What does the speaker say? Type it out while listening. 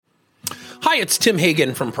Hi, it's Tim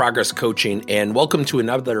Hagen from Progress Coaching, and welcome to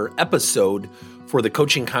another episode for the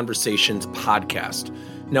Coaching Conversations podcast.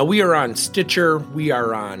 Now, we are on Stitcher, we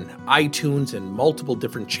are on iTunes, and multiple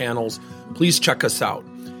different channels. Please check us out.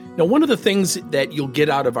 Now, one of the things that you'll get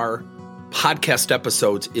out of our podcast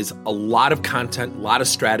episodes is a lot of content, a lot of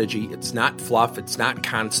strategy. It's not fluff, it's not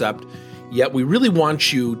concept, yet we really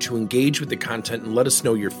want you to engage with the content and let us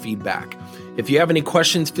know your feedback. If you have any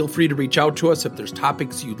questions, feel free to reach out to us. If there's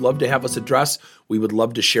topics you'd love to have us address, we would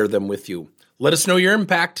love to share them with you. Let us know your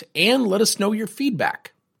impact and let us know your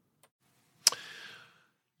feedback.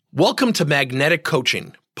 Welcome to Magnetic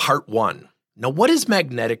Coaching, Part 1. Now, what is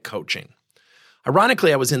magnetic coaching?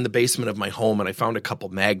 Ironically, I was in the basement of my home and I found a couple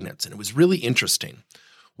magnets, and it was really interesting.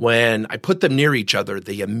 When I put them near each other,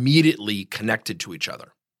 they immediately connected to each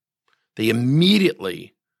other. They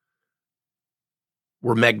immediately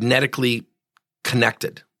were magnetically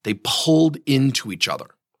connected. They pulled into each other.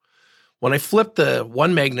 When I flipped the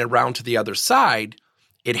one magnet around to the other side,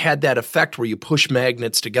 it had that effect where you push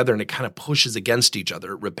magnets together and it kind of pushes against each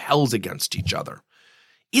other. It repels against each other.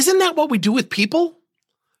 Isn't that what we do with people?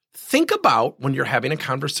 Think about when you're having a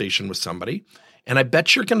conversation with somebody, and I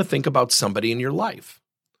bet you're going to think about somebody in your life,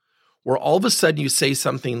 where all of a sudden you say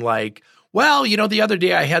something like, well, the other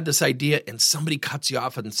day I had this idea, and somebody cuts you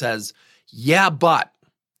off and says, yeah, but,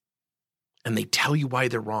 and they tell you why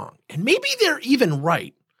they're wrong. And maybe they're even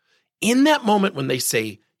right. In that moment when they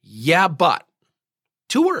say, yeah, but,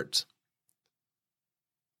 2 words.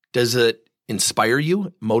 Does it inspire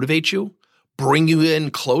you, motivate you, bring you in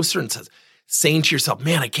closer and saying to yourself,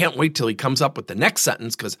 man, I can't wait till he comes up with the next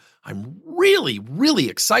sentence because I'm really, really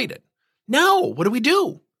excited. No, what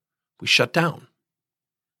do? We shut down.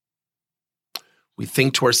 We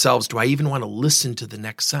think to ourselves, do I even want to listen to the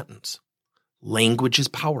next sentence? Language is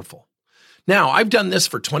powerful. Now, I've done this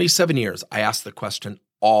for 27 years. I ask the question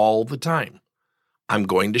all the time. I'm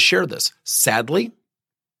going to share this. Sadly,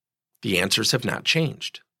 the answers have not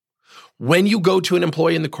changed. When you go to an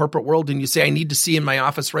employee in the corporate world and you say, I need to see you in my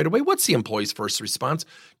office right away, what's the employee's first response?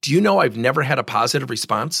 Do you know I've never had a positive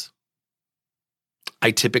response? I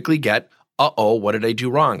typically get, uh-oh, what did I do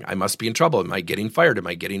wrong? I must be in trouble. Am I getting fired? Am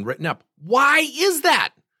I getting written up? Why is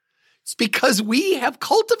that? It's because we have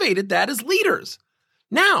cultivated that as leaders.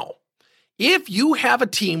 Now, if you have a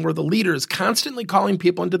team where the leader is constantly calling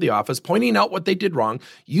people into the office, pointing out what they did wrong,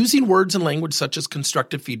 using words and language such as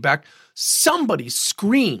constructive feedback, somebody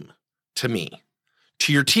scream to me,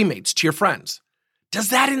 to your teammates, to your friends. Does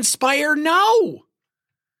that inspire? No.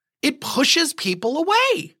 It pushes people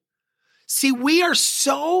away. See, we are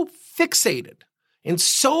so fixated and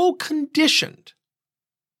so conditioned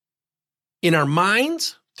in our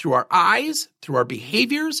minds, through our eyes, through our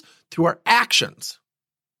behaviors, through our actions,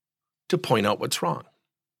 to point out what's wrong.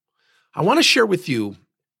 I want to share with you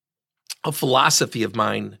a philosophy of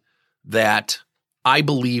mine that I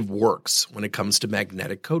believe works when it comes to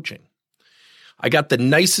magnetic coaching. I got the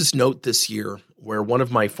nicest note this year where one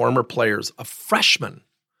of my former players, a freshman,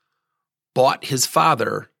 bought his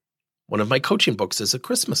father one of my coaching books as a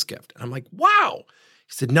Christmas gift. And I'm like, wow.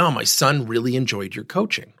 He said, no, my son really enjoyed your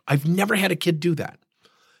coaching. I've never had a kid do that.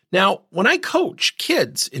 Now, when I coach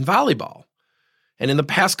kids in volleyball, and in the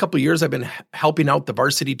past couple of years, I've been helping out the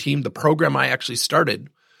varsity team, the program I actually started,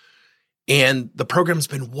 and the program's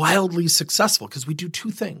been wildly successful because we do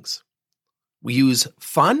 2 things. We use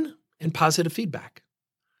fun and positive feedback.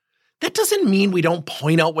 That doesn't mean we don't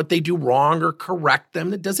point out what they do wrong or correct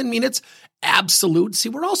them. That doesn't mean it's absolute. See,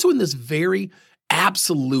 we're also in this very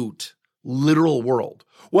absolute, literal world.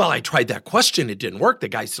 Well, I tried that question. It didn't work. The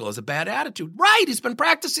guy still has a bad attitude. Right. He's been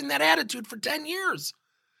practicing that attitude for 10 years.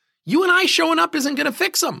 You and I showing up isn't going to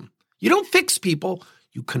fix them. You don't fix people.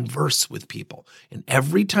 You converse with people. And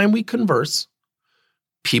every time we converse,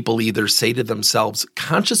 people either say to themselves,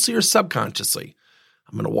 consciously or subconsciously,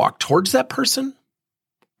 I'm going to walk towards that person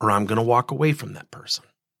or I'm going to walk away from that person.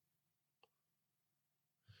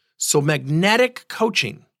 So magnetic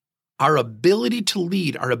coaching, our ability to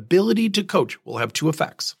lead, our ability to coach will have 2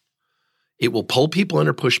 effects. It will pull people in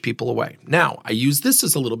or push people away. Now, I use this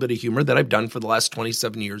as a little bit of humor that I've done for the last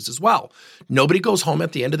 27 years as well. Nobody goes home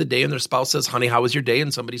at the end of the day and their spouse says, honey, how was your day?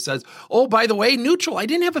 And somebody says, oh, by the way, neutral. I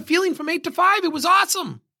didn't have a feeling from 8 to 5. It was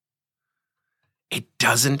awesome. It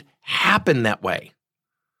doesn't happen that way.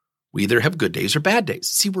 We either have good days or bad days.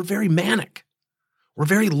 See, we're very manic. We're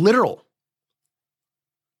very literal.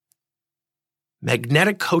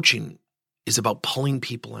 Magnetic coaching is about pulling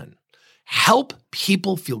people in. Help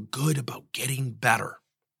people feel good about getting better.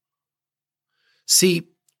 See,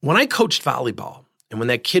 when I coached volleyball and when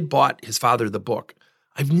that kid bought his father the book,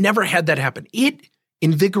 I've never had that happen. It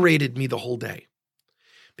invigorated me the whole day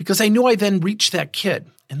because I knew I then reached that kid.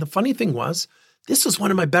 And the funny thing was, this was one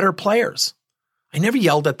of my better players. I never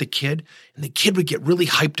yelled at the kid, and the kid would get really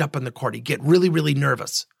hyped up on the court. He'd get really, really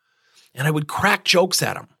nervous. And I would crack jokes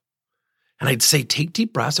at him. And I'd say, take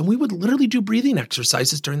deep breaths. And we would literally do breathing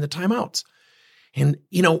exercises during the timeouts. And,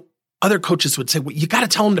 other coaches would say, well, you got to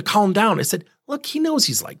tell him to calm down. I said, look, he knows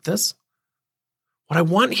he's like this. What I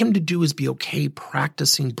want him to do is be okay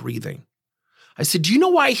practicing breathing. I said, do you know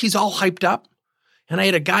why he's all hyped up? And I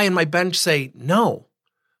had a guy on my bench say, no.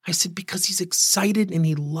 I said, because he's excited and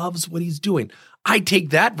he loves what he's doing. I take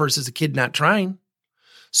that versus a kid not trying.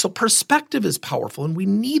 So perspective is powerful, and we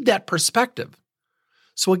need that perspective.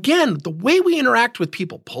 So again, the way we interact with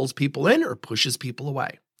people pulls people in or pushes people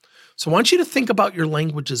away. So I want you to think about your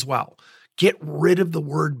language as well. Get rid of the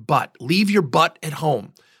word but. Leave your but at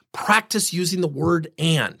home. Practice using the word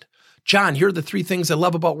and. John, here are the 3 things I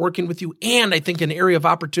love about working with you. And I think an area of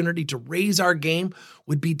opportunity to raise our game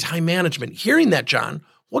would be time management. Hearing that, John,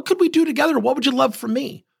 what could we do together? What would you love from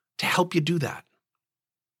me to help you do that?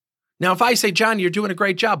 Now, if I say, John, you're doing a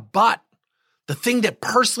great job, but the thing that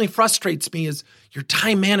personally frustrates me is your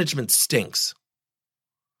time management stinks.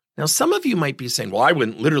 Now, some of you might be saying, well, I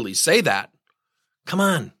wouldn't literally say that. Come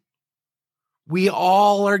on. We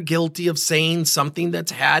all are guilty of saying something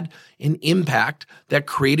that's had an impact that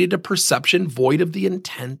created a perception void of the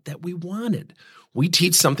intent that we wanted. We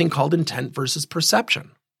teach something called intent versus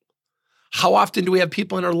perception. How often do we have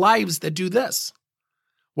people in our lives that do this?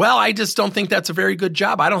 Well, I just don't think that's a very good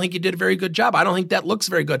job. I don't think you did a very good job. I don't think that looks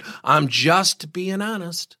very good. I'm just being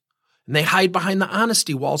honest. And they hide behind the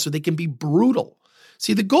honesty wall so they can be brutal.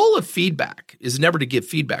 See, the goal of feedback is never to give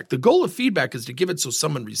feedback. The goal of feedback is to give it so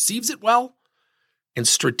someone receives it well and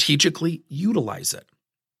strategically utilize it.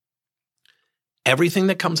 Everything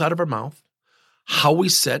that comes out of our mouth, how we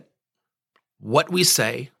sit, what we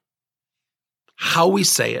say, how we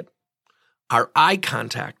say it, our eye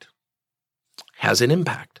contact has an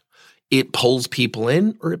impact. It pulls people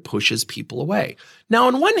in or it pushes people away. Now,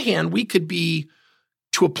 on one hand, we could be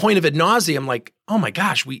to a point of ad nauseum, like, oh my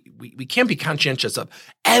gosh, we can't be conscientious of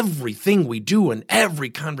everything we do in every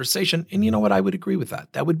conversation. And you know what? I would agree with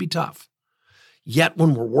that. That would be tough. Yet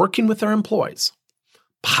when we're working with our employees,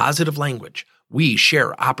 positive language, we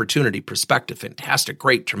share opportunity, perspective, fantastic,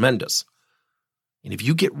 great, tremendous. And if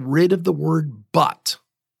you get rid of the word but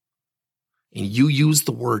and you use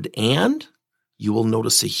the word and, you will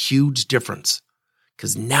notice a huge difference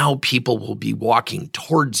because now people will be walking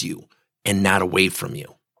towards you and not away from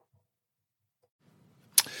you.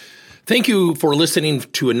 Thank you for listening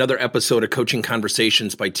to another episode of Coaching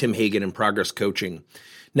Conversations by Tim Hagen and Progress Coaching.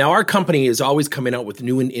 Now, our company is always coming out with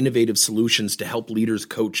new and innovative solutions to help leaders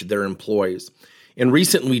coach their employees. And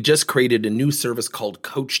recently, we just created a new service called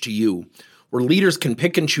Coach to You, where leaders can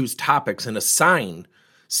pick and choose topics and assign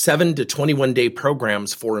 7 to 21-day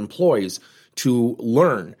programs for employees to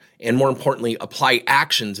learn and, more importantly, apply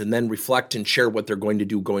actions and then reflect and share what they're going to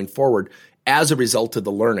do going forward as a result of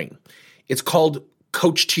the learning. It's called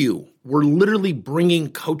Coach to You. We're literally bringing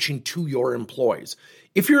coaching to your employees.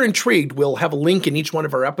 If you're intrigued, we'll have a link in each one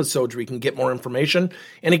of our episodes where you can get more information.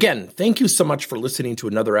 And again, thank you so much for listening to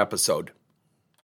another episode.